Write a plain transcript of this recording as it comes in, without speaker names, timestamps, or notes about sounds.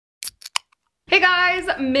Hey guys,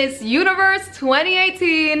 Miss Universe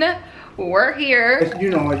 2018, we're here. You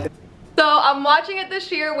know it. So I'm watching it this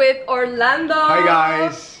year with Orlando. Hi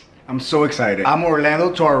guys, I'm so excited. I'm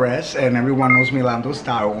Orlando Torres and everyone knows me Orlando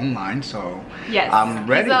Style online, so yes, I'm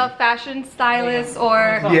ready. He's a fashion stylist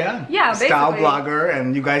or yeah, style basically. Blogger,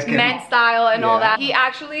 and you guys can men's style and all that. He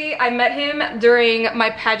actually, I met him during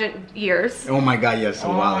my pageant years. Oh my god, yes, a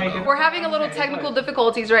while ago. We're having a little technical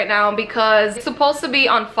difficulties right now because it's supposed to be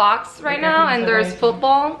on Fox right now and there's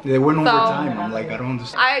football. They went over time. I'm like, I don't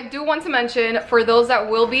understand. I do want to mention, for those that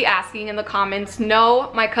will be asking in the comments, no,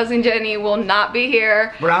 my cousin Jenny will not be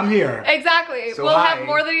here. But I'm here. Exactly. So we'll hi. have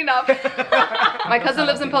more than enough. My cousin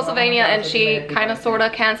lives in Pennsylvania and she kind of sort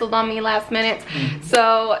of canceled on me last minute.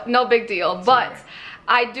 So no big deal. But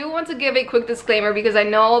I do want to give a quick disclaimer because I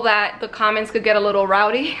know that the comments could get a little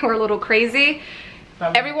rowdy or a little crazy.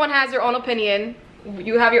 Everyone has their own opinion.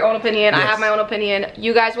 You have your own opinion, yes. I have my own opinion.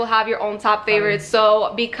 You guys will have your own top favorites.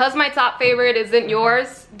 So because my top favorite isn't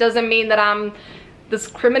yours, doesn't mean that I'm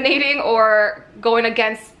discriminating or going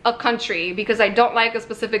against a country. Because I don't like a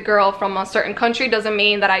specific girl from a certain country doesn't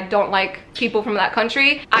mean that I don't like people from that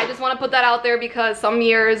country. I just want to put that out there because some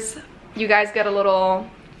years you guys get a little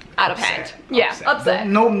out of hand. Yeah, upset.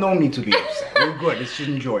 No need to be upset. We're good. Let's just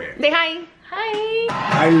enjoy it. Say hi. Hi.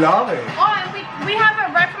 I love it. Oh, and we have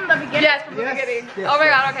it right from the beginning. Yes, from the beginning. Yes, oh my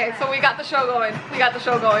god, okay, so we got the show going.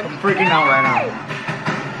 I'm freaking out right now.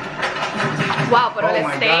 Wow, but on the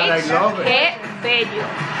stage, God, I love it. Qué bello.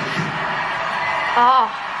 Oh.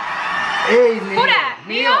 Hey, Who that?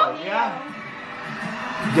 Neo? Yeah.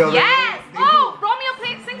 Yo, yes. Oh, Romeo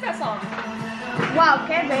sings that song. Wow,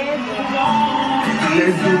 qué bello.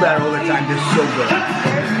 They do that all the time. They're so good.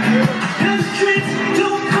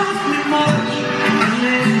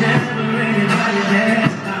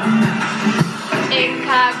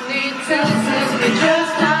 Incognito, we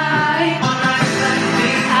just died.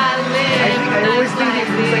 I always think he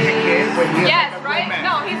looks like a kid when he has like a right? man.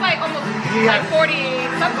 No, he's like almost like 40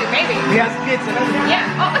 something maybe. He has kids and everything.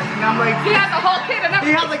 Yeah. Oh. And I'm like, he has a whole kid and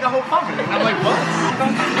everything. He has like a whole family. And I'm like, what?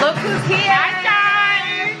 Look who's here. Hi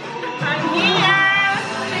guys. I'm here.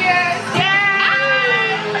 Cheers.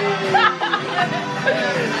 Yay.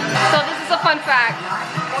 So this is a fun fact.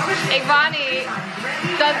 Igvany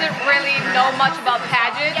doesn't really know much about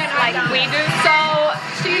pageants like we do, so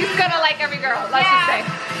she's gonna like every girl, let's just say.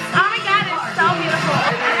 Oh my god, it's so beautiful.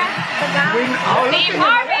 Steve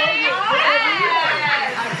Harvey!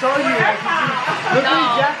 I told you, look at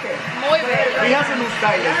his jacket. Muy bello. He has a new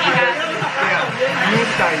stylist. Yeah, new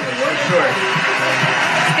stylist for sure.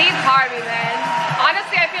 Steve Harvey, man.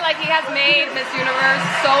 Honestly, I feel like he has made Miss Universe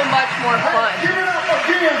so much more fun. Give it up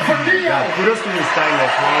again for Neo. Yeah, kudos to the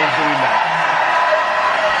stylist for always doing that.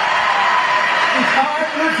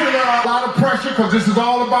 A lot of pressure because this is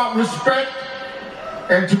all about respect,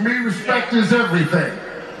 and to me respect is everything.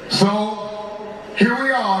 So here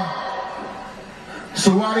we are.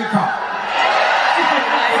 Sawadee Ka.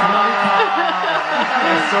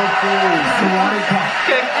 That's so cool. Sawadee Ka.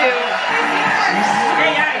 Thank you.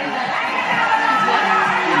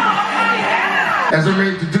 As I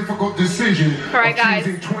made the difficult decision Alright, guys,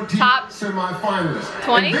 choosing 20 top semifinalists.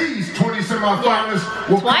 20? And these 20 semifinalists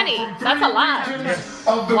will 20? come from That's a lot. regions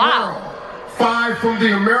of the Wow. world. 5 from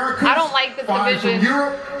the Americas. I don't like this 5 division. from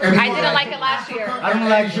Europe. And I didn't like it last year. I don't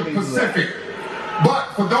like Asia it Pacific.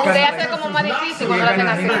 But for those Se hace como más difícil cuando lo hacen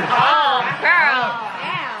así. Oh, girl.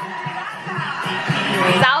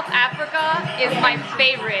 South Africa is my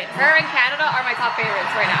favorite. Her and Canada are my top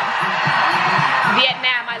favorites right now.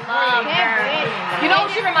 Vietnam, I love her. You know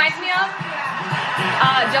what she reminds me of?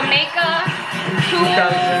 Jamaica, 2000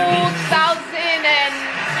 and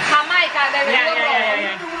Jamaica.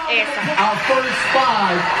 our first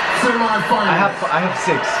 5 semifinalists. I have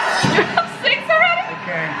 6. You have 6 already? I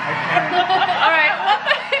can't. Alright.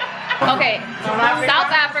 Okay.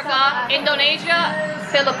 South Africa, Indonesia,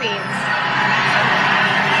 Philippines.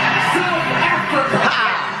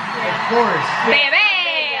 Of course. Bebé,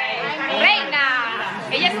 reina.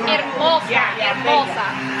 Ella es hermosa, hermosa.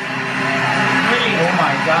 Oh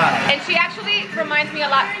my god. And she actually reminds me a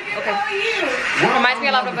lot. Okay. Reminds me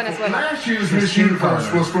a lot of Venezuela. Last year's Miss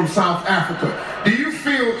Universe was from South Africa. Do you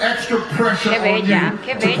feel extra pressure on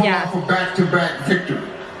you to pull off a back-to-back victory?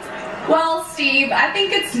 Well, Steve, I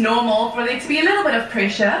think it's normal for there to be a little bit of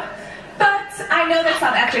pressure. But I know that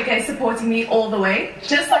South Africa is supporting me all the way,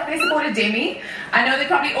 just like they supported Demi. I know they're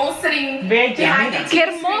probably all sitting behind their Qué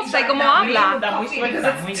hermosa y cómo habla. because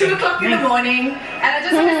it's 2 o'clock in the morning. And I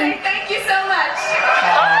just want to say thank you so much.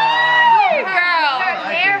 Oh, girl.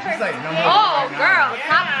 Oh, girl.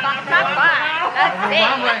 Top 5. That's it.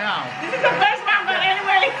 Right now. This is the first one, but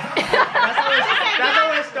anyway.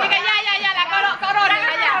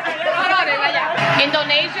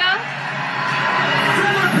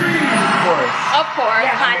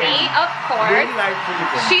 course. Really like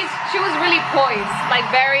Philippines. She was really poised, like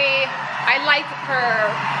very. I liked her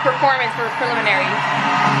performance for preliminary.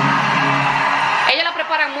 Ella la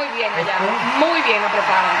preparan muy bien allá, muy bien la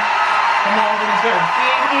preparan. Como Venezuela.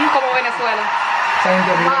 Como Venezuela.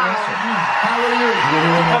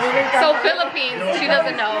 So Philippines, she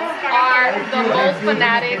doesn't know, are the most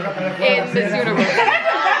fanatic in Miss Universe.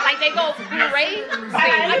 Like they go crazy.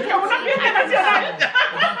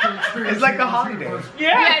 It's like a holiday.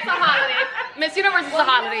 Yeah, it's a holiday. Miss Universe is a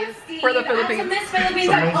holiday for the Philippines. Miss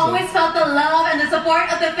Philippines, I've always felt the love and the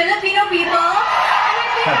support of the Filipino people. And I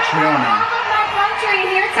think Catriona. love of my country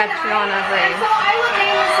here tonight. Catriona, And so I will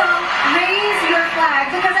name the song Raise Your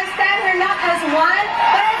Flag because I stand here not as one,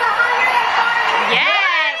 but as 105.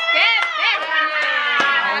 Yes, yes, yes.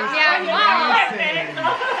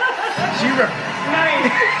 She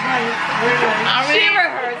She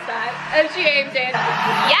rehearsed that and she aimed it.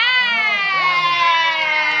 Yes!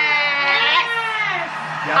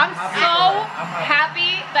 I'm so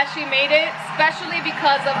happy that she made it, especially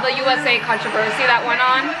because of the USA controversy that went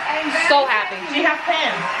on. So happy. She has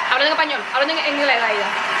fans. Habla en español, habla en inglés a ella.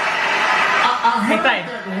 I heard that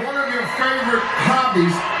one of your favorite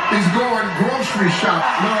hobbies is going grocery shop.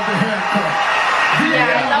 Love the haircut.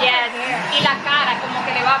 Yes. Y la cara, como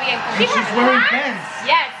que le va bien. And she's wearing pants.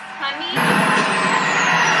 Yes, honey.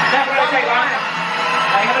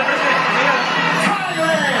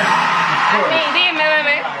 Dime,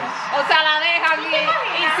 bebé. O sea, la dejan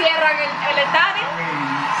y cierran el estadio.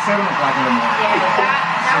 7 o'clock in the morning.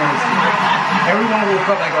 Everyone woke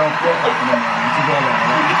up like around 4 o'clock in the morning to go there.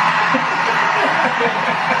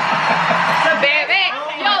 Bebé,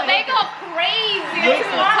 yo, they go crazy.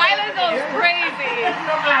 Tyler goes crazy.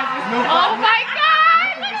 Oh my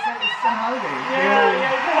God. It's a holiday.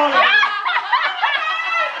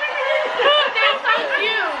 They're so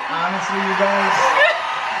cute. Honestly, you guys.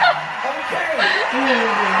 Okay.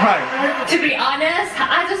 Right. To be honest,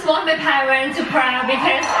 I just want my parents to proud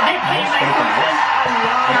because they pay my tuition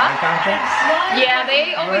a lot. Yeah,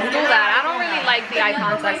 they always do that. I don't really like the eye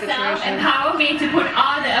contact Myself situation. empower me to put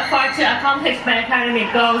all the effort to accomplish my academic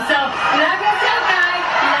goals. So, love yourself, guys.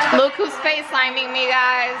 Look who's FaceTiming me,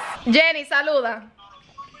 guys. Jenny, saluda.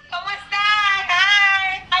 ¿Cómo están?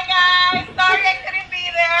 Hi. Hi, guys. Sorry I couldn't be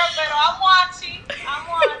there, but I'm watching. I'm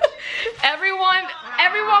watching.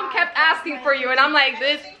 Everyone kept asking for you, and I'm like,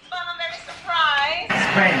 this. I'm very surprised.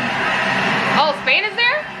 Spain. Oh, Spain is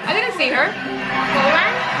there? I didn't see her.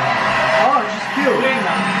 Poland? Oh, she's cute.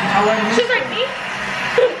 She's like me.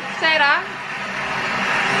 Sarah.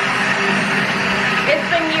 It's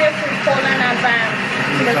been years since Poland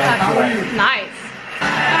advanced to the top. Nice.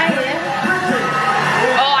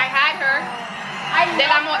 Oh, I had her.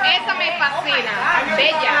 Esa me fascina.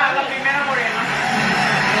 Bella.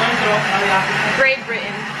 Great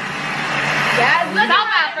Britain.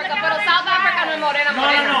 South Africa, pero South Africa no es morena.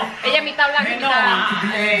 Ella es mitad blanca y mitad.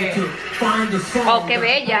 Oh, qué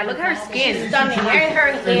bella. Look at her skin. Stunning. And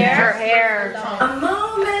her hair. Her hair. A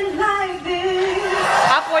moment like this.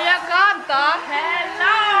 Apoya canta.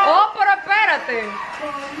 Oh, pero espérate.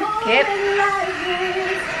 ¿Qué?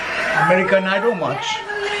 American Idol much.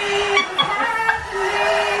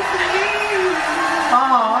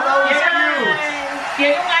 Oh, that was cute.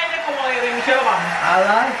 Tiene un aire como de Michelle Obama. I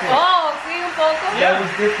like it. Oh, sí, un poco. That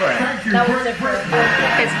was different. That was different.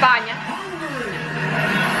 España.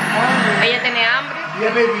 Ella tiene hambre.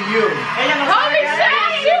 Yeah, baby, you. Ella no sabe que era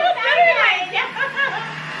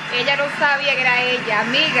Ella no sabía que era ella,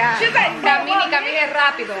 amiga. Camine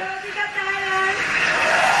rápido.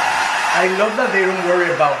 I love that they don't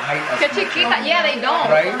worry about height. Qué chiquita. Yeah, they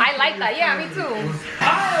don't. Right? I like that. Yeah, me too.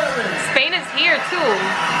 Spain is here too.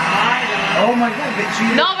 Oh my God, but she.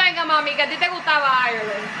 No venga, mami, que a ti te gustaba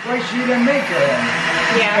Ireland. Why she didn't make it?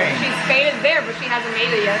 Yeah, Spain. Spain is there, but she hasn't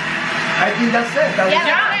made it yet. I think that's it. That was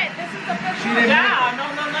Yeah, it. that's it. This is the first She one. didn't Ya,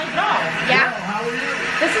 no. Yeah.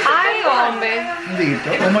 This is the first one. make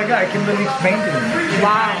it. Oh my God, I can't believe Spain didn't make it.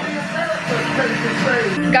 Wow.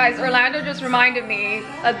 Guys, Orlando just reminded me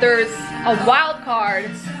that there's a wild card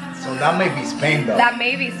So that may be Spain though. that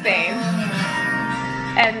may be Spain.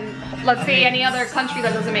 And let's see any other country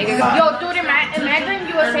that doesn't make it. Yo, dude, imagine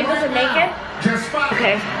USA doesn't make it.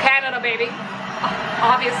 Okay, Canada, baby.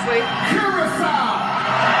 Obviously.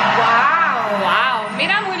 Wow.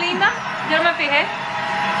 Mira, muy linda. Yo no me fijé.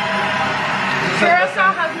 Curacao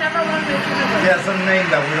has never won Miss Universe. Yeah, some name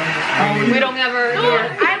that we don't. We don't ever.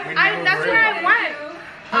 That's where I went.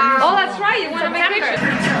 Oh, that's right. You went on vacation.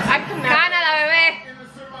 Canada, bebé.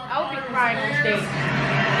 I would be crying on stage.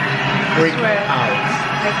 Freak out.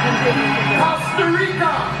 Costa Rica.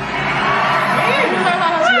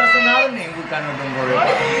 See, that's another name we kind of don't worry about.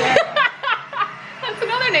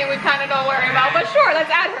 winning, we kind of don't worry about. But sure, let's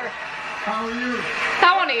add her. How are you?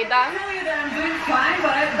 Está bonita. I tell you that I'm doing fine,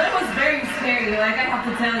 but that was very scary. Like, I have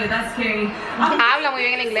to tell you, that's scary. Habla muy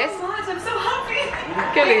bien en inglés. So much, I'm so happy.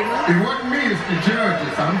 Qué lindo. It wasn't me, it's the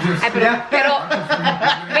judges. I'm just. Ay, pero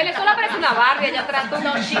Venezuela parece una Barbie allá atrás.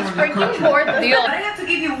 No, she's freaking gorgeous. Dios. But I have to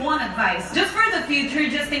give you one advice, just for the future,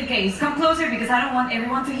 just in case. Come closer because I don't want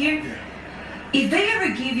everyone to hear. If they ever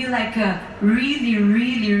give you like a really,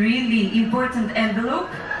 really, really important envelope,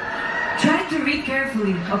 try to read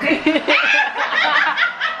carefully, okay? Pero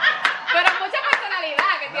mucha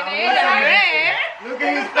personalidad que tiene ella, bebé. Look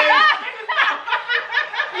at his face.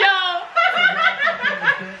 Yo.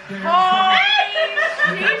 Oh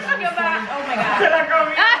my God. Se la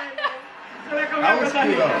comió. Se la comió. That was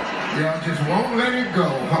cute though. Y'all just won't let it go,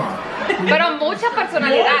 huh? Pero mucha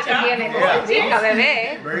personalidad que tiene esta chica,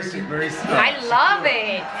 bebé. Very sick, very sick. I love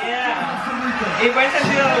it. Yeah. Y buen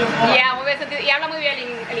sentido del humor. Yeah, muy bien sentido. Y habla muy bien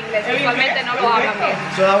el inglés. Usualmente no lo hablan bien.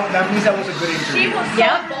 So that means that was a good interview.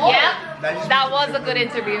 Yep. That was a good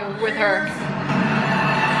interview with her.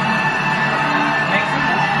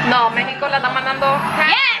 No, México la está mandando.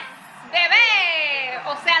 Yes, bebé.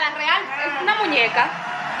 O sea, la real es una muñeca.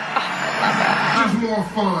 Just more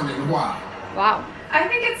fun and why? Wow. I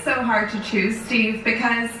think it's so hard to choose, Steve,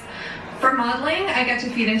 because for modeling, I get to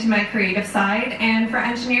feed into my creative side, and for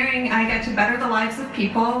engineering, I get to better the lives of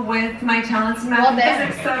people with my talents in math and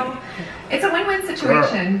physics, so it's a win-win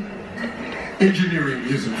situation. Engineering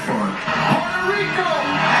isn't fun. Puerto Rico!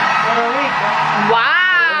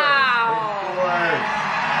 Wow.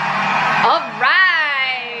 All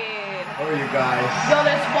right. Oh, you guys. So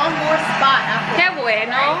there's one more spot after. Qué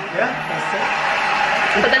bueno. Yeah, that's it.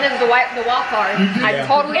 But then there's the wild card. I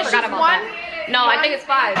totally forgot about that. No, I think it's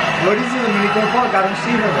 5. What is the Dominican Republic? I don't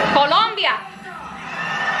see her there. Colombia.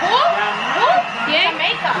 Who? ¿Quién?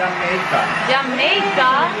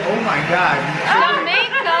 Jamaica. Oh my God.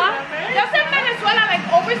 Jamaica. Doesn't Venezuela like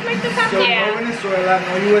always make this happen? So no Venezuela,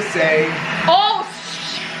 no USA. Oh,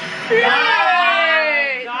 shit.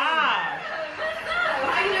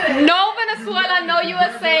 No Venezuela, no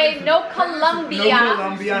USA, no Colombia. No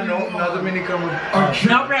Colombia, no Dominican Republic.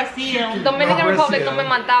 No Brasil. Dominican Republic no me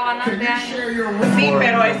mataban Can hace you años. share your Sí,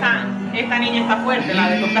 pero esta niña está fuerte, la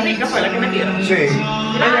de Costa Rica fue la que metieron. Sí. Sí,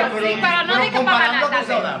 pero no diga para ganar comparando con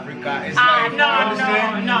South también. Africa, it's Ah, like,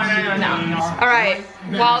 No. All right,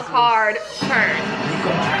 wild card turn.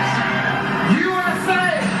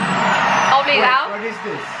 USA! Obligado. What is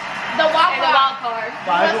this? The wild El wild card.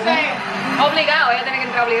 5 of them? Obligado, ella tiene que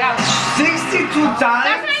entrar obligado. 62 That's times?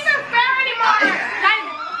 not even fair anymore. Like,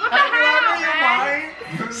 what the hell, man?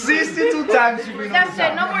 62 times you've been on That's the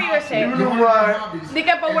it. No more USA. You know what?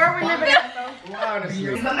 Dike, but where are we living at though?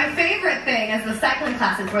 Honestly. But my favorite thing is the cycling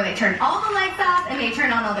classes where they turn all the lights off and they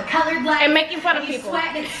turn on all the colored lights. And making fun of You people.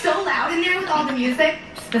 sweat and it's so loud in there with all the music,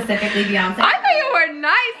 specifically Beyonce. I thought you were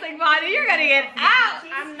nice, Igvany. You're gonna get out.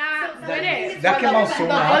 I'm not with it. That came out so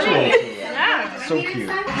natural. Yeah. So cute.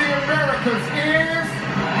 The Americas is...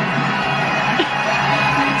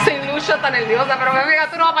 Sin lucha tan nerviosa, pero bebé,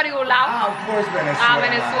 tú no vas para ningún lado. Ah, of course Venezuela. Ah,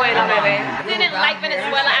 Venezuela, bebé. Didn't like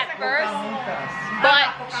Venezuela at first, but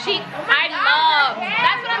I love.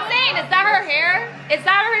 That's what I'm saying. Is that her hair? Is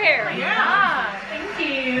that her hair? Thank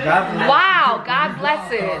you. God bless. Wow, God bless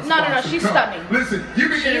it. No, she's stunning. Listen, you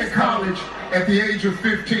began college at the age of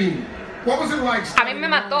 15. What was it like? A mí me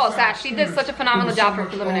mató, o sea, she did such a phenomenal job for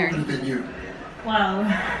preliminary. Than you. Well,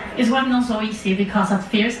 it was not so easy because at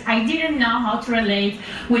first I didn't know how to relate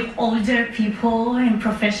with older people and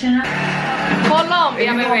professionals. Colombia,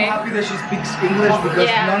 And you know, I'm bebé. happy that she speaks English because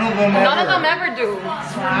none of them ever do.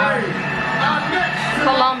 Our next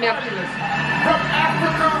Colombia. from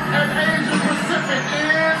Africa and Asia Pacific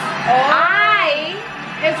is...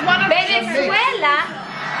 It's one of Venezuela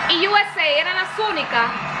y USA eran las únicas.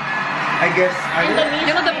 I guess.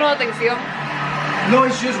 Yo no te pongo atención. No,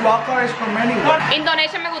 it's just wild card is from anywhere.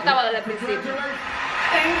 Indonesia me gustaba desde el principio.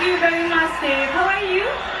 Thank you very much, Steve. How are you?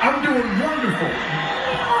 I'm doing wonderful.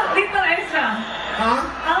 Oh, little extra. Huh?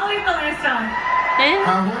 Oh, little extra. ¿Eh?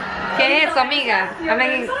 What? ¿Qué es eso, amiga?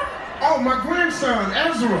 Hablen- Oh, my grandson,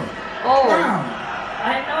 Ezra. Oh. Wow.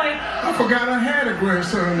 I know it. I forgot I had a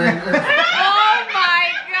grandson named Ezra. Oh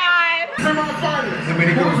my God. Semifinals.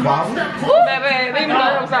 Dominican Republic? Bebé,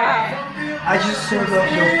 dímelo, o sea. I just saw the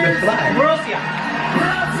flag. Rusia.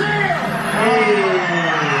 Brazil.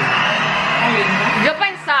 Yo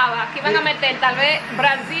pensaba que iban a meter tal vez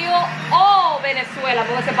Brasil o Venezuela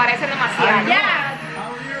porque se parecen demasiado. Yeah.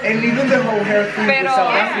 And even the whole hair thing with Pero-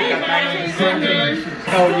 South Africa. Kind of the same thing.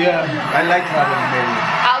 Oh yeah, I like traveling, baby.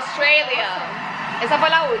 Australia. Esa fue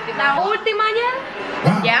la última. La última ya.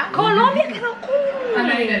 Wow. Ya. Colombia quedó cool.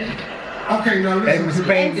 Okay, now listen.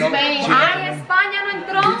 Spain. Ay, España no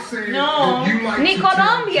entró. No. Ni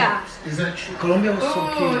Colombia. Is that true? Colombia was so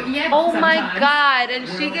cute. Oh my God. And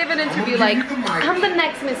she gave an interview like, I'm the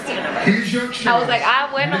next Miss Universe. Here's your chance. I was like, ah,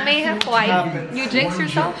 bueno, mija, why? You jinx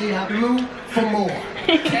yourself? Lou, for more.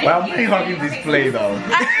 Well, I'm pretty hugging this play though.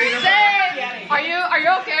 Are you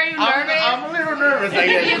okay? Are you nervous? I'm a little nervous, I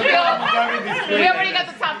guess. You feel? We already got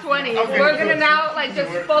the top 20. Okay. We're gonna now like just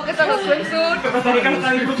focus on the swimsuit.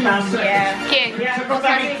 Yeah. ¿Quién?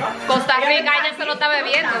 Costa Rica, ella se lo está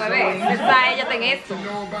bebiendo, bebé. Está ella en esto.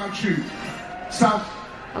 Know about you.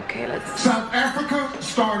 Okay, let's. South Africa,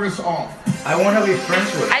 start us off. I want to be friends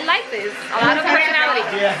with. I like this. A lot of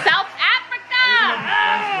personality. Yeah. South Africa.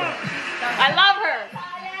 I love her.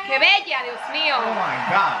 Qué bella, Dios mío. Oh my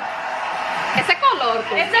God. Ese color.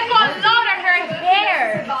 Ese color in her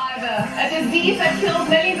hair. A disease that kills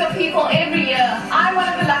millions of people every year. I'm one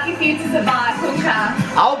of the lucky few to survive, Kunka.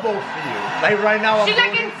 I'll vote for you. Like right now, She I'm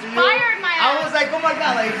like voting for you. inspired my I was like, oh my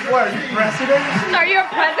God, like what? Are you president? Are you a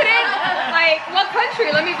president? Like, what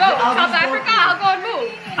country? Let me vote. I'll South just vote Africa? for you. I'll go and move.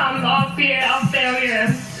 All fear of failure,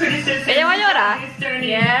 criticism, Ella va a llorar.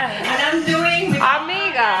 yeah. And I'm doing with all I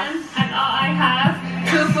Amiga. can and all I have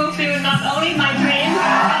to fulfill not only my dreams,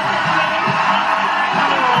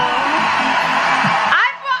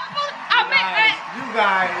 You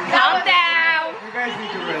guys. Calm down. You guys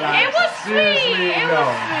need to relax. It was Seriously, sweet. It no.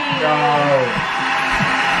 was sweet. No.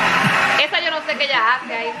 Esa yo no sé qué ella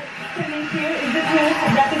hace ahí. is the truth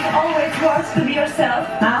that it always works to be yourself.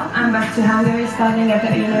 Now I'm back to Hungary studying at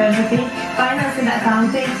the university, finance and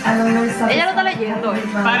accounting, and I'm very satisfied. Ella lo está leyendo.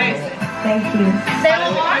 Parece. Thank you.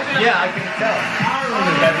 Yeah, I can tell.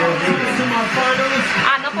 That you're reading.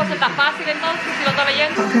 Ah, no, pues está fácil entonces si lo está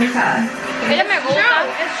leyendo. Okay. Ella me gusta.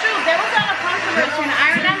 It's true. There was a lot of controversy in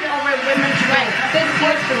Ireland over women's rights. This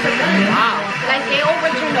year specifically. Wow. Like they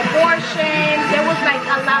overturned abortion. There was like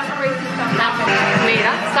a lot of crazy stuff happening.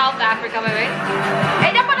 Mira, South Africa, bebé.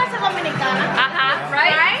 Ella parece dominicana. Ajá,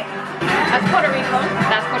 right? That's Puerto Rico.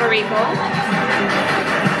 That's Puerto Rico.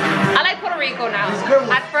 I like Puerto Rico now. This girl was-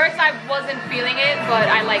 At first I wasn't feeling it, but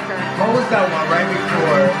I like her. What was that one right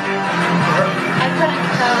before?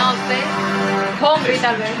 No sé. Hungry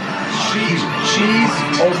tal vez. She's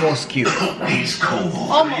almost cute.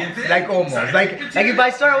 Almost. Like almost. Like if I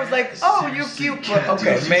started, I was like, oh, you're cute, but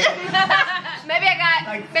okay, maybe. maybe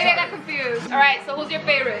I got confused. All right, so who's your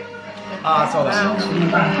favorite? So that.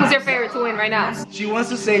 Who's your favorite to win right now? She wants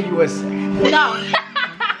to say USA. No.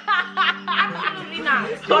 Absolutely not.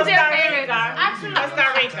 Who's your favorite? Actually, Costa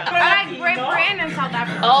Rica. I like Great Britain and South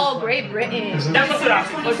Africa. Oh, Great Britain. That's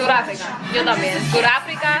Sudáfrica. Or Sudáfrica. Yo también.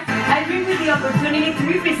 Sudáfrica. I dream with the opportunity to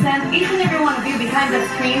represent each and every one of you behind the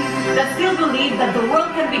screen that still believe that the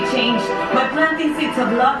world can be changed by planting seeds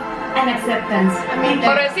of love and acceptance.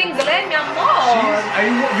 Pero es inglés, mi amor.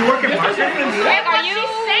 You work in marketing? Like, What are you?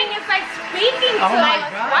 she's saying is like speaking Oh to my us.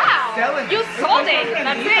 God. Wow. Selling You it. sold it.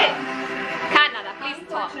 That's it. Canada, please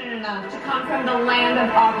talk. Fortunate enough to come from the land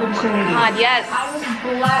of opportunity. God, yes. I was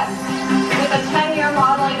blessed with a 10-year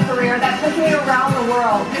modeling career that took me around the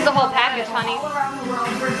world. This is the whole package, honey. All around the world,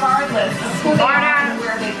 regardless of who they are and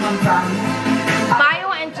where they come from.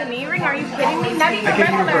 Bioengineering? Are you kidding me? Not even I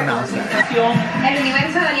can't even regular. pronounce that. El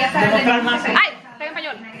universo debería estar Demostrar más. Ay, está en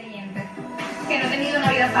español. que no he tenido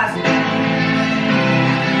una vida fácil.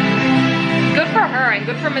 Good for her and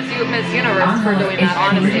good for Miss Universe for doing that,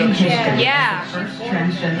 honestly. Yeah. First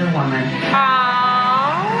transgender woman.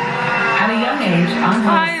 Aww. At a young age,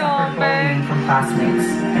 Angela Hi, suffered Amber. bullying from classmates.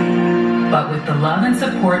 But with the love and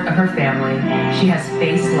support of her family, she has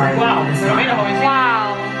faced life Wow. in this Pero mira, life. jovencita.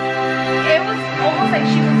 Wow. It was almost like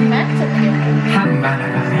she was meant to be.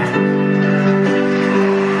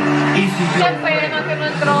 Qué pena que no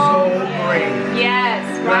entró. So great. Yes,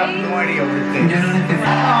 You have right? no idea what it is.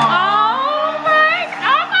 Oh my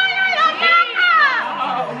God,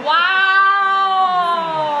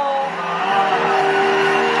 wow.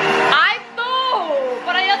 Ay, tú,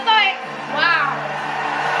 pero yo estoy, wow.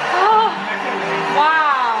 Oh,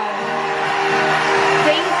 wow.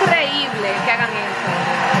 Qué increíble que hagan eso.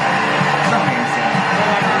 It's amazing.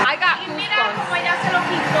 I got Y mira goosebumps. como ella se lo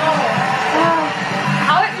quitó.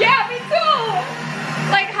 Yeah, me too.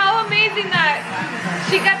 Like how amazing that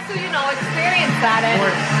she gets to, experience that,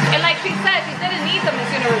 and like she said, she didn't need the Miss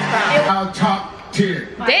Universe crown. Our top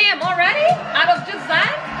 10. Damn, already? Out of just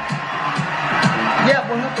that? Yeah,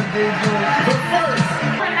 but look, they do. But first,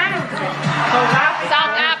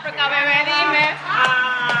 South Africa, bebé, dime.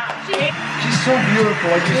 She's so beautiful.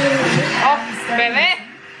 I just. Oh, bebé.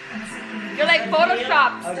 You're like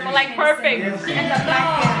photoshopped, but like perfect. Yes,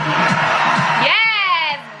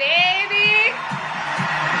 baby.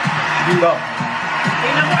 You go.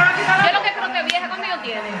 Yo lo que creo que vieja conmigo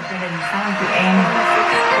tiene.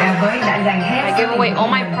 I give away all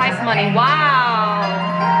my prize money. Wow.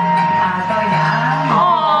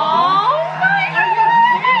 Oh my God.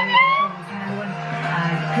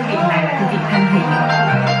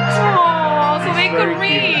 Oh, so they could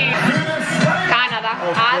read. Canada.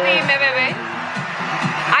 Ah, dime, bebé.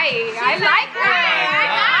 I like her.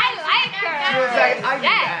 I like her. She was like, I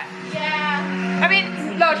yes. Yeah. I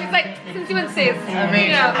mean, no, she's like, since you insist. I mean,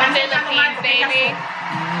 you know, Philippines, baby.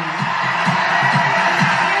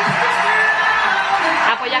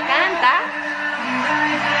 Ah, pues ya canta.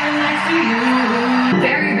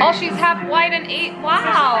 Oh, she's half white and eight.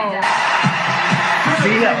 Wow.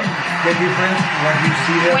 See them? The difference when you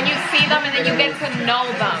see them? When you see them and then you get to know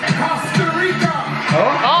them. Costa Rica.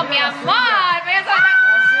 Oh, mi amor. Ella sabe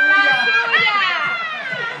la suya.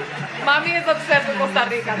 Mami is obsessed with Costa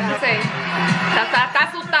Rica. No sé. Está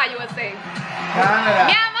asustada, yo sé. Canada.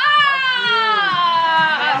 Mi amor.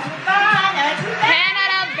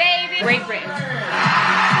 Canada, baby. Great Britain.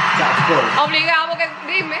 Of course. Obligado, porque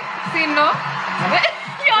dime, si no.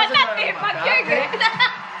 Yo la tipa, ¿qué?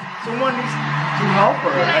 Someone needs to help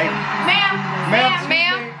her. Like, Ma'am.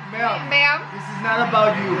 this is not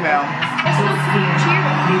about you, ma'am.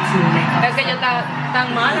 Es que yo tan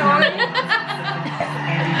mala hoy.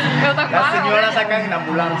 Yo tan Las mala señoras hoy. acá en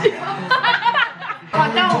ambulancia.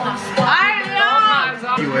 Ay, no.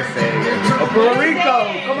 USA. Oh, Puerto Rico.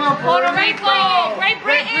 Come on, Puerto Rico. Great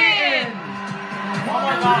Britain.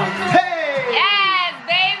 Hey. Yes,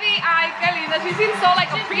 baby. Ay, qué linda. She seems so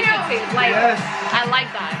like appreciative. Like, Yes. I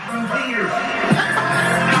like that.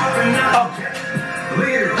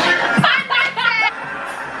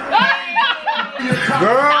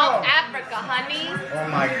 Girl. South Africa, honey. Oh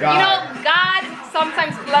my God. You know, God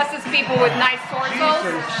sometimes blesses people with nice torsos.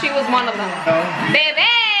 She was one of them. Bebé!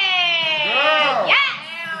 Girl. Yes!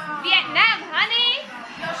 Vietnam, honey!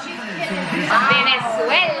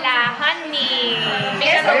 Venezuela, honey!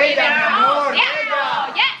 Ella, mi amor, Yeah! ella.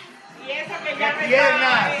 Yes!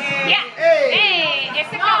 Piernas. Yeah! Hey. Hey,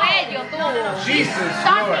 ese cabello, tú! Jesus,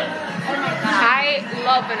 Stunning. Lord. I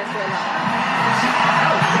love Venezuela.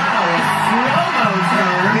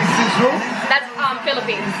 This is who? That's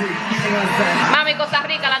Philippines. Mami, Costa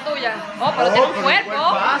Rica, la tuya. Oh, pero tiene un cuerpo.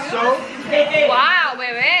 Wow,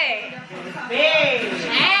 bebé.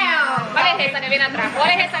 ¿Cuál es esa que viene atrás? ¿Cuál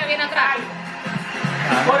es esa que viene atrás?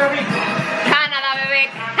 Canadá, bebé.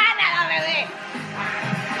 Canadá, bebé.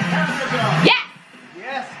 Yes.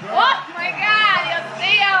 Yes, girl. Oh my God, Dios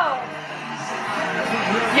mío.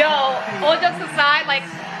 Yo, all jokes aside, like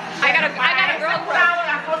I got a girl crush.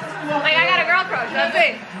 Like I got a girl crush. That's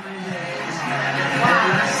it.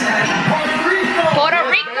 Puerto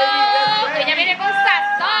Rico. Ella viene con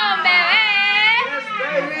sazón, bebé.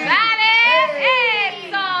 Dale,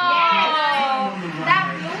 eso. That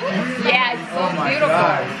blue. Yeah, it's so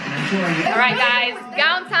beautiful. All right, guys,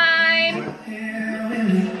 gown time.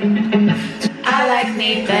 I like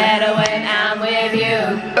me better when I'm with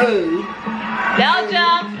you.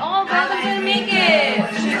 Belgium. Oh, Belgium didn't make it.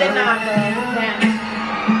 She did not.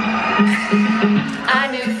 I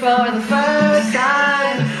knew for the first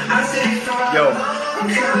time. Yo,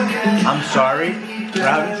 I'm sorry, but I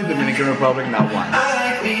haven't seen Dominican Republic not once.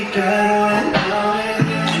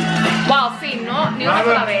 Wow, sí, no, ni una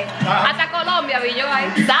sola vez. Hasta Colombia vi yo ahí.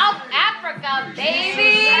 South Africa,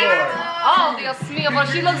 baby. Oh, Dios mío, but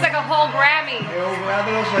she looks like a whole Grammy.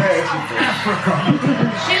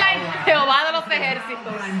 She like Jehová de los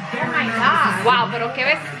ejércitos. Oh my God. Wow, pero qué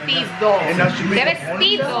vestido. Qué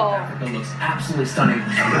vestido. Looks absolutely stunning.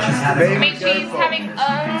 I mean, she's having no.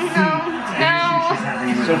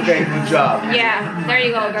 It's okay, good job. Yeah, there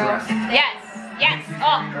you go, girl. Yes, yes.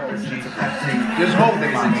 Oh. Just hold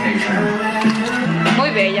it, man. Muy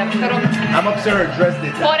bella, pero I'm upset her dress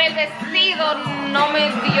did por that. el vestido no me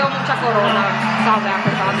dio mucha corona. South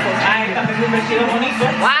Africa. También un vestido bonito.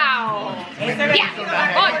 Wow. Yeah,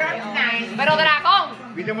 dragón. Pero dragón.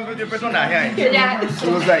 ¿Viste muy bien el personaje ahí? Yeah. It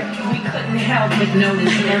was like, We couldn't help but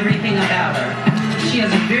notice everything about her. She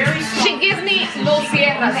has a very She gives me Luz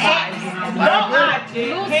Sierra's vibes.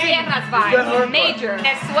 Luz Sierra's vibes. Major.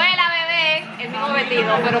 Venezuela, bebé. El mismo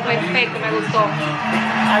vestido, pero perfecto, me gustó.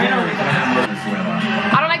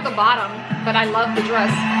 I don't like the bottom, but I love the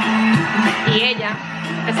dress. Y ella,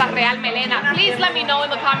 esa real melena. Please let me know in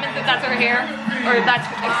the comments if that's her hair or if that's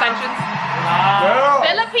extensions. girl.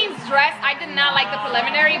 Philippines dress, I did not like the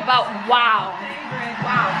preliminary, but wow.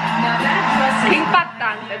 Wow. Qué impactante.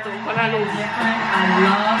 elegante tú, con la luz. I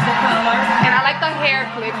love the color. And I like the hair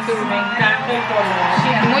clip too. Me encanta el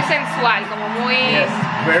color. Muy sensual, como muy...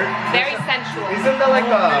 Very sensual. Isn't that like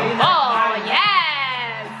a... Oh, yes!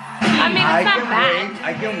 I mean, it's not bad.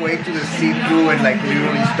 I can't wait till the see-through and like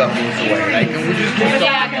literally stuff goes away. Like, can we just do something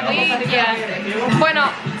else? Bueno,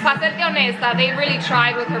 para serte honesta, they really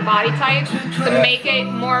tried with her body type to make it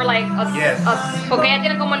more like a... Porque ella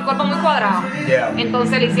tiene como el cuerpo muy cuadrado. Yeah.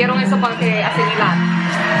 Entonces le hicieron eso para que asimilar.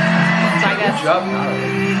 So I guess...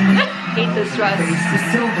 Hate this dress.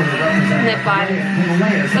 Nepal.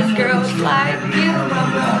 Those girls like you.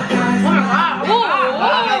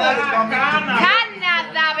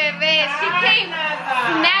 Canada, bebé. She came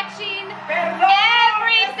snatching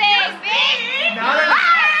everything.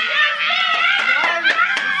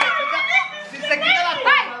 Si se quita la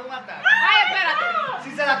cola, la mata. Ay, espérate. Si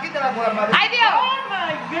se la quita la cola, madre. ¡Ay, Dios! Oh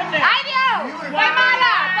my goodness. ¡Ay, Dios! ¡Estoy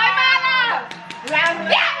mala! ¡Estoy mala!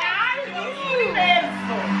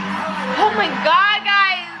 Oh my God,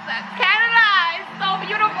 guys! Canada is so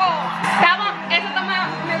beautiful. Eso también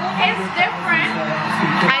me gusta. It's different.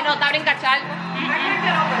 Ay, no, está brincacharco.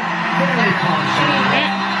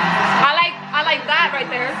 I like that right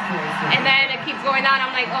there. And then it keeps going on.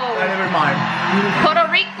 I'm like, oh. Never mind. Puerto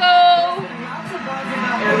Rico.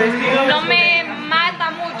 No me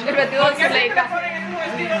mata mucho el vestido de Zuleika.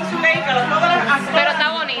 Pero está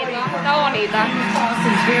bonito, está bonita.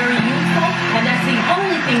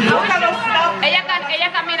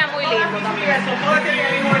 Ella camina muy lindo también.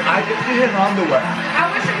 I can see her underwear.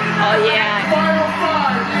 Oh yeah.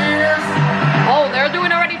 Oh, they're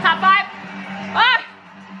doing already top 5? Oh.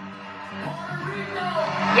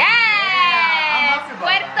 Yes!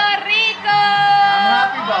 Puerto Rico! I'm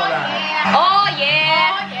happy about that. Oh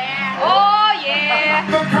yeah! Oh yeah!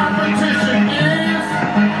 The competition is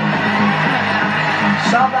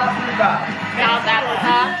South Africa. South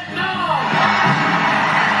Africa.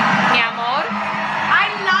 Mi amor. I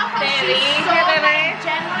love how Te she's dije, so bebé. like,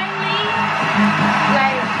 genuinely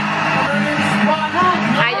like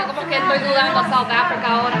Ay, yo como que estoy dudando a South Africa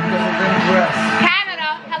ahora. Canada,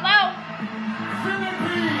 hello.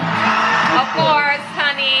 Of course,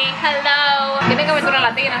 honey. Hello. Tiene que meter una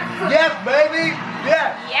latina. Yes, baby.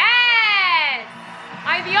 Yes. Yes.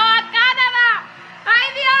 Ay, Dios, Canadá. Ay,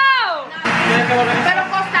 Dios. pero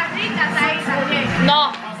Costa Rica está ahí también.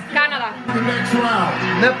 No, Canadá. the next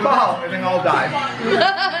round. Nepal, and then I'll die.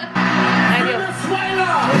 Ay, Dios.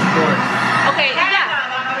 Of course. Okay, ya.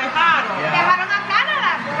 Dejaron a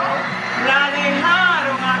Canadá, bro. La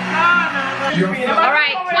dejaron a Canadá. All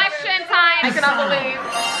right, question time. I cannot believe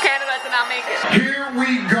Canada did not make it. Here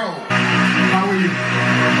we go. How are you?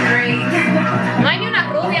 No hay ni una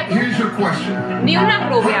rubia. Here's your question. Ni una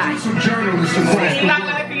rubia. Hundreds of journalists across the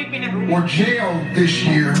world were jailed this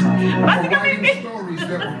year for writing stories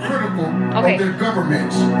that were critical of their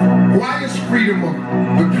governments. Why is freedom of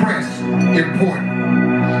the press important?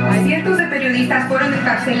 Cientos de periodistas fueron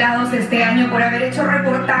encarcelados este año por haber hecho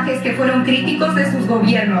reportajes que fueron críticos de sus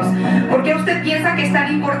gobiernos. ¿Por qué usted piensa que es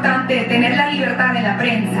tan importante tener la libertad en la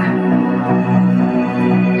prensa?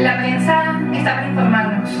 La prensa está para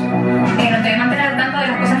informarnos. Nos debe mantener al tanto de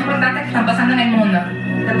las cosas importantes que están pasando en el mundo.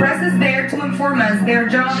 The press is there to inform us. Their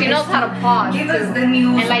job She is knows how to pause, to give us the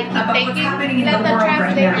news and like about what's happening in the world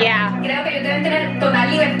right now. Yeah. Creo que ellos deben tener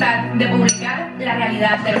total libertad de publicar la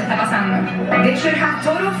realidad de lo que está pasando. They should have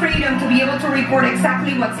total freedom to be able to report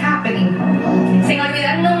exactly what's happening. Sin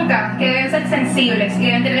olvidar nunca que deben ser sensibles y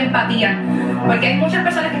deben tener empatía, porque hay muchas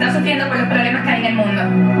personas que están sufriendo por los problemas que hay en el mundo.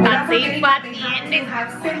 Así They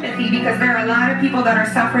have sympathy because there are a lot of people that are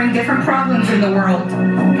suffering different problems in the world.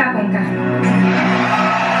 Kapunka.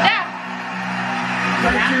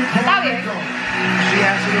 Está bien. She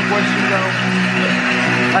answered the question though.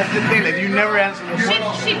 That's the thing, like you never answer the question.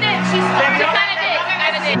 She did. She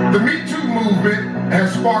kind of did. The Me Too movement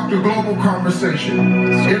has sparked a global conversation.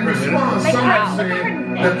 In response, some have said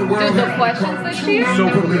that the world has become too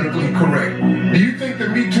politically correct. Do you think the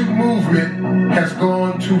Me Too movement has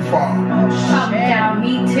gone too far?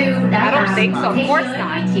 Me Too đã I don't think so. Of course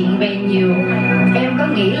nói not. chuyện về nhiều. Em có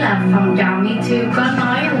nghĩ là phòng trào Me Too có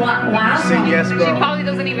nói quá Say yes, She girl. probably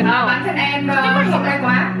doesn't even know. Bản thân em không hay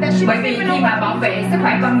quá, bởi vì khi mà bảo vệ sức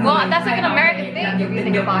khỏe con người, Well, that's like an American thing. You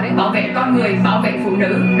think about it. bảo vệ con người, bảo vệ phụ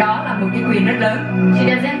nữ, đó là một cái quyền rất lớn. She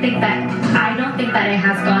doesn't think that. I don't think that it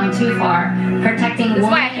has gone too far. Protecting That's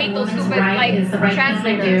why I women hate and those women's stupid, rights like, is the right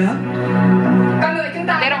thing to translators. do. Con người chúng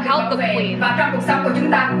ta They don't cần được help bảo the vệ queen. và trong cuộc sống của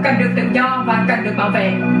chúng ta cần được tự do và cần được bảo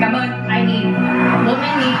vệ. Cảm ơn.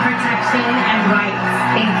 Women need protection and rights.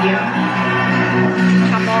 Thank you.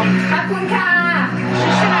 Come on. Kapunka. She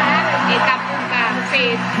should have added a kapunka. Sí.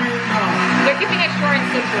 keeping it short and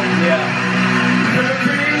simple.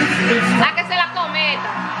 La que se la cometa.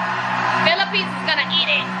 Philippines is gonna eat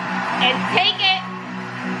it and take it.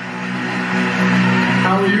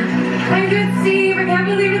 How are you? I'm good, Steve. I can't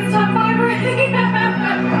believe it's top 5 already.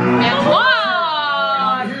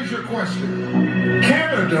 Here's your question.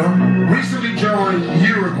 Canada recently joined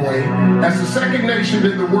Uruguay as the second nation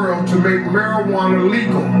in the world to make marijuana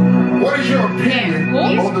legal. What is your opinion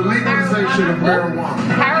on the legalization of marijuana?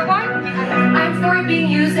 Paraguay? I'm for it being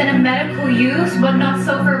used in a medical use, but not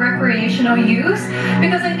so for recreational use.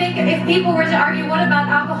 Because I think if people were to argue, what about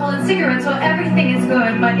alcohol and cigarettes? Well, everything is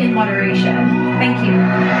good, but in moderation. Thank you.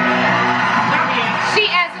 She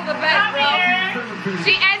answered the best, bro.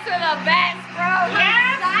 She answered the best, bro.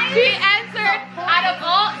 Yes. She answered out of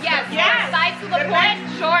all, yes. Concise to the point,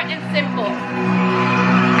 short and simple.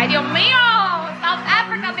 Ay, Dios mío. South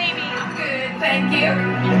Africa, baby. Good, thank you.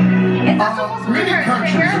 Many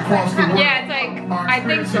countries across the world. Yeah, it's like, I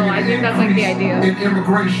think so. I think that's like the idea. In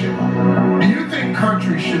immigration, do you think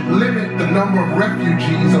countries should limit the number of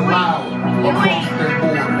refugees allowed across their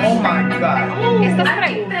borders? Oh my God. I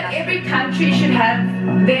think that every country should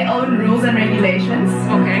have their own rules and regulations.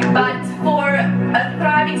 Okay. But for a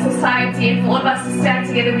thriving society and for all of us to stand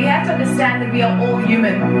together, we have to understand that we are all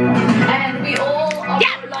human. And we all are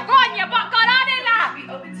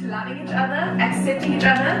be open to loving each other, accepting each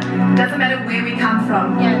other. Doesn't matter where we come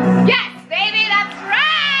from. Yes, baby, that's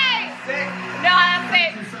right. No, that's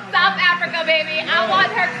it. South Africa, baby. I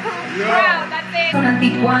want her proud. That's it. Son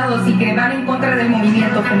anticuados y que van en contra del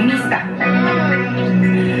movimiento feminista.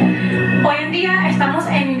 Hoy en día estamos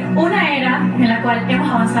en una era en la cual hemos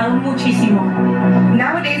avanzado muchísimo.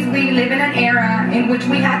 Nowadays we live in an era in which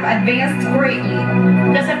we have advanced greatly.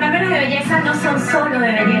 Los certámenes de belleza no son solo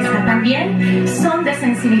de belleza, también son de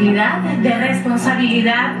sensibilidad, de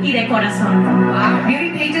responsabilidad y de corazón.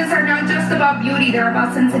 Beauty pages are not just about beauty, they're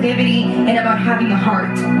about sensitivity and about having a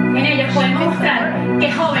heart. En ellos podemos mostrar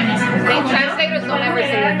que jóvenes podemos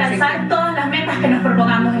llegar a alcanzar todas las metas que nos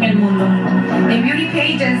propongamos en el mundo. In beauty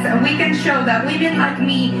pages, we can show that women like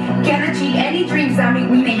me can achieve any dreams that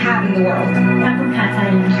we may have in the world.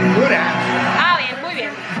 Good answer. Oh, bien, muy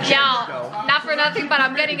bien. Y'all, not for nothing, but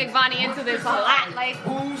I'm getting Igvany into this a lot. Like,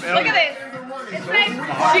 look at this. It's like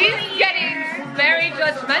she's getting very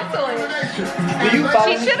judgmental.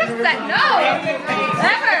 She should have said no.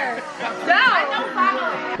 Never. No.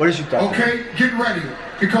 What is your top? Okay, get ready.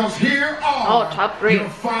 Because here are top 3. your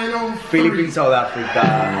final Philippines, South Africa,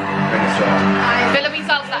 Venezuela. Philippines,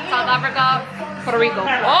 South Africa, Puerto Rico.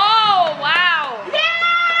 Oh, wow.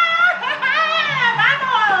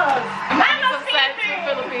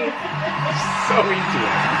 Philippines. So into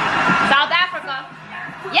it. South Africa.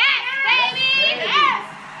 Yes, baby. Yes.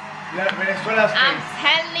 Venezuela's I'm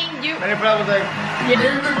telling you. Venezuela was like,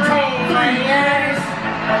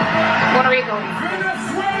 Puerto Rico.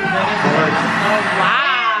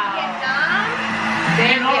 Wow.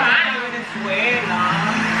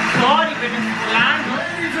 Sorry, venezolano.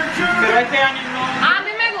 Pero este año no. A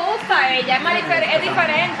mí me gusta ella, es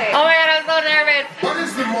diferente. Oh my God, I'm so nervous. What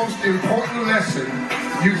is the most important lesson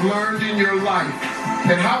you've learned in your life,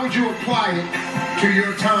 and how would you apply it to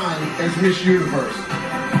your time as Miss Universe?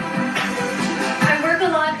 I work a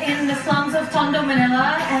lot in the slums of Tondo,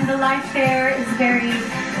 Manila, and the life there is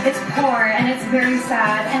it's poor and it's very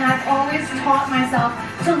sad. And I've always taught myself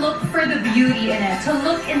to look for the beauty in it, to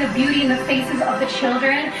look in the beauty in the faces of the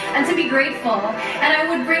children, and to be grateful. And I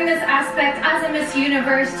would bring this aspect as a Miss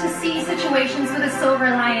Universe to see situations with a silver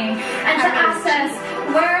lining, and to assess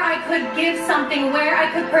where I could give something, where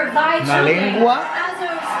I could provide something as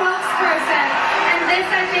a spokesperson. And this,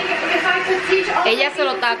 I think, if I could teach all ella se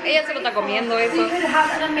lo está comiendo eso. we could have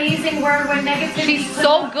an amazing world where negativity She's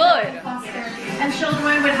so good. And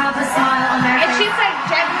children would have a smile on their face. And she's like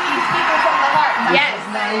genuinely speaking from the heart. Yes.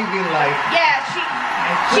 not even like. Yeah,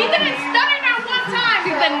 she didn't stutter not one time.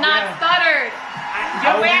 She did not stutter.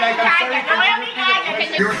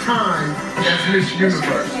 Your time as Miss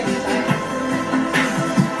Universe.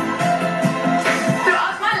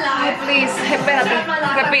 Throughout my life, Please, espérate,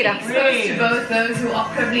 respira. I've been exposed to both those who are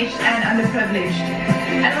privileged and underprivileged.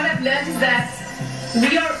 And what I've learned is that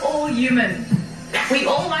we are all human. We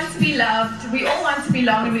all want to be loved, we all want to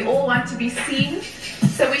belong, and we all want to be seen.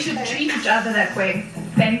 So we should treat each other that way.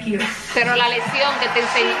 Thank you. Pero la lección que te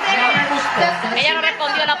enseñó, ella no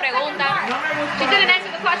respondió a la pregunta. She didn't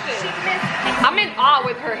answer the question. I'm in awe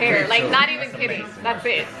with her hair, like not even kidding. That's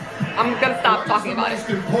it. I'm gonna stop talking about it. What is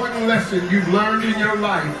the most important lesson you've learned in your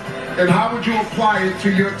life, and how would you apply it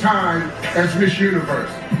to your time as Miss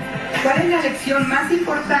Universe? ¿Cuál es la lección más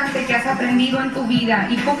importante que has aprendido en tu vida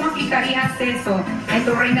y cómo aplicarías eso en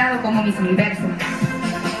tu reinado como Miss Universo?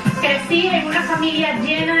 Crecí en una familia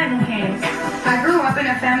llena de mujeres. I grew up in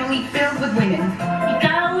a family filled with women. Y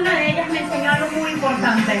cada una de ellas me enseñó algo muy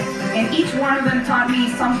importante. And each one of them taught me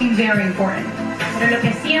something very important. Pero lo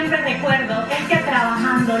que siempre recuerdo es que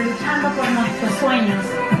trabajando, luchando por nuestros sueños.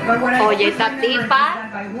 Oye, esta tipa.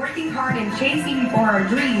 By working hard and chasing for our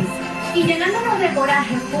dreams. Y llenándonos de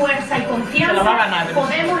coraje, fuerza y confianza,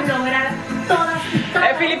 podemos lograr todas.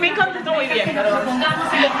 Filipín contestó muy bien, pero...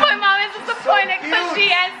 My mom is disappointed because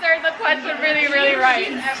she answered the question really, really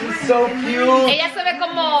right. She's so cute. Ella se ve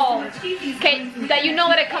como que that you know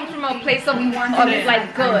that it comes from a place of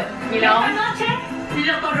like good, you know. Esta noche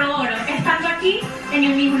lo corroboro, estando aquí en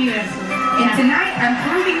el mismo universo. And tonight I'm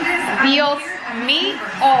proving this. Dios mío,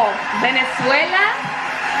 Venezuela.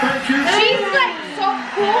 She's like so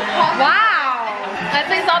cool. Wow. I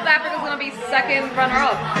think South Africa's gonna be second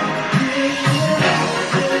runner-up.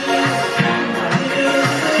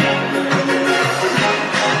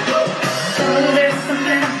 There's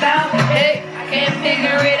something about it, I can't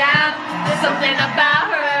figure it out. There's something about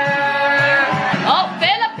her. Oh,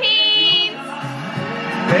 Philippines.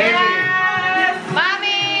 Yes,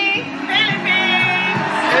 mommy. Philippines.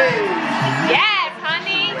 Hey. Yes,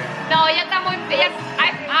 honey. No, ella está muy.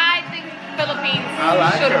 I think Philippines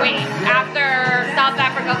should win after South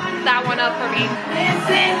Africa. That one up for me.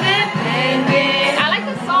 I like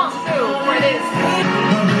the song too for this.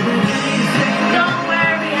 Don't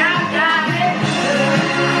worry, I got it.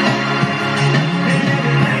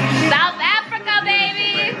 South Africa,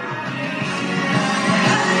 baby.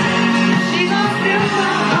 She gon' do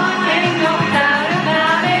ain't no doubt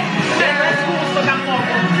about it. No es justo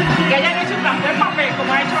tampoco que hayan hecho tanto el papel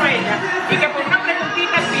como ha hecho ella y que por una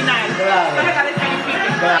preguntita al final no se la descalifiquen.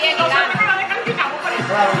 Nosotros no la descalificamos por eso.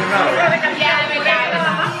 Claro que no.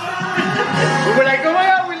 We were like, oh my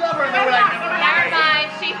god, we love her. And they were like, never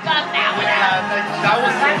mind, she fucked that one yeah, that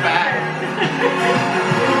was so bad.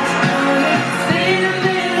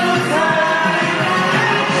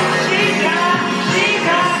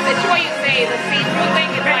 It's what you say, the see-through thing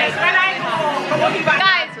is like,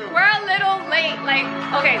 guys, we're a little late, like,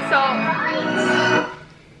 okay, so,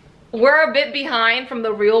 we're a bit behind from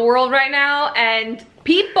the real world right now, and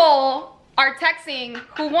people are texting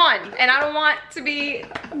who won, and I don't want to be,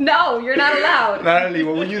 no, you're not allowed. Natalie,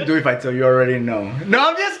 what would you do if I tell you already know? No,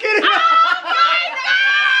 I'm just kidding. Oh my God!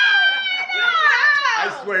 I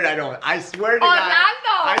swear I don't. I swear to Orlando,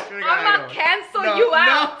 God. I swear to God, I'm not cancel no, you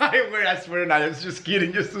out. No, I swear to God, I was just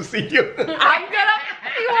kidding, just to see you. I'm gonna,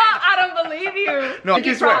 I don't believe you. No,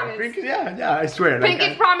 Pinky swear. promise. Pinky, yeah, I swear.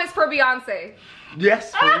 Pinky promise for Beyonce.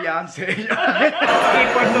 Yes, for Beyonce.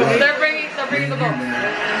 They're bringing the book.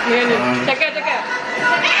 Check it.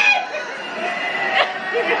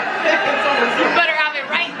 You better have it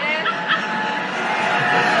right, man.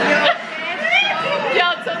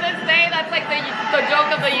 Yo, to this day, that's like the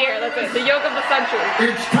joke of the year. That's it. The joke of the century.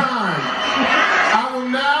 It's time. I will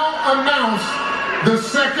now announce the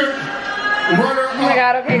second runner-up. Oh my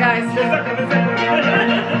God, okay, guys.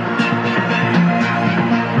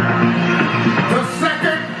 The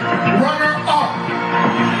second runner-up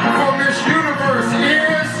for Miss Universe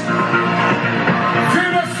is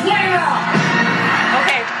Venezuela.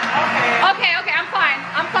 Okay, I'm fine.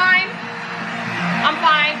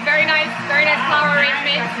 Very nice flower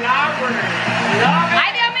arrangement. ¡Ay,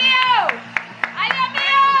 Dios mío!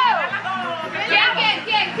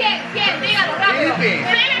 ¿Quién? Dígalo rápido.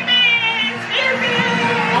 Philippines!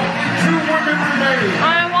 Only 2 women remain.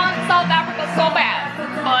 I want South Africa so bad,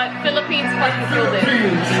 but Philippines fucking killed it.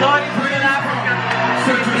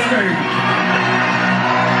 Center stage.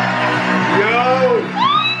 Yo!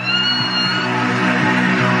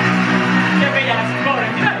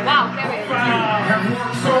 Wow, qué bello. Have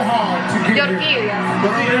worked so hard to get De here. orquídeas.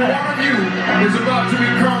 But only one of you is about to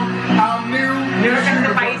become our new Miss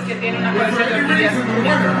Universe. If for any reason the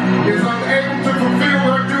winner is unable to fulfill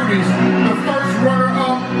her duties, the first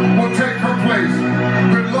runner-up will take her place.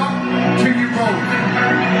 Good luck to you both.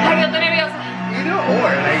 Ay, yo estoy nerviosa. Either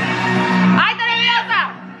or, like... ¡Ay, estoy nerviosa!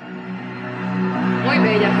 Muy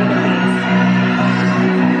bella, Philippines.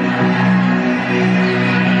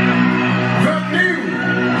 The new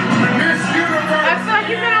Miss Universe. I feel like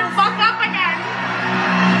he's gonna fuck up again.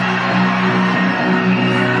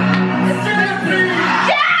 Philippines.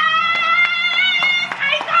 Yes!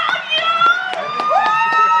 I told you!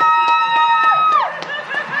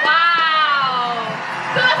 Wow!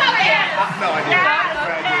 ¿Tú lo sabías? No, I didn't.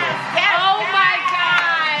 Oh my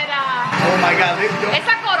God! Oh my God,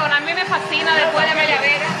 Esa corona a mí me fascina después de Bella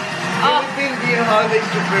Vega. Oh. Philippines being holidays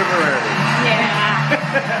to February.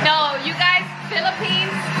 Yeah. No, you guys,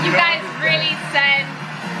 Philippines, you guys really send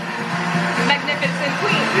magnificent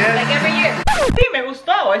queens, like every year. Sí, me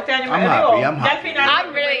gustó este año. I'm happy, I'm happy.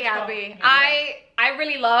 I'm really happy. I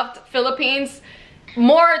really loved Philippines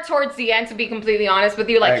more towards the end, to be completely honest with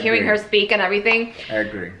you, like hearing her speak and everything. I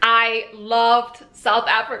agree. I loved South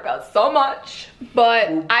Africa so much, but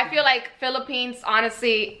I feel like Philippines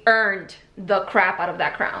honestly earned the crap out of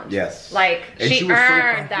that crown. Yes. Like she was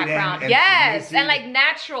earned so that crown. and Yes, amazing. and like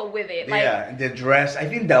natural with it. Like, yeah, the dress. I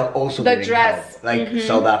think that also the didn't dress. help. Like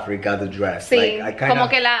South Africa, the dress. Sí, like I kind como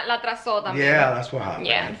of. que la trazó también. Yeah, that's what happened.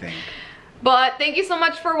 Yeah. I think. But thank you so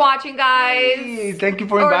much for watching, guys. Hey, thank you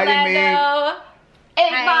for inviting me.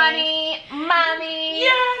 Igvany, mommy.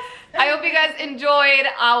 Yes. I hope you guys enjoyed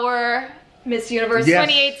our Miss Universe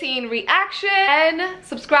 2018 reaction, and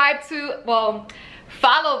subscribe to, well,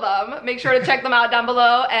 follow them. Make sure to check them out down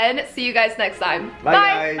below, and see you guys next time.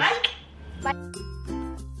 Bye. Guys. Bye. Bye.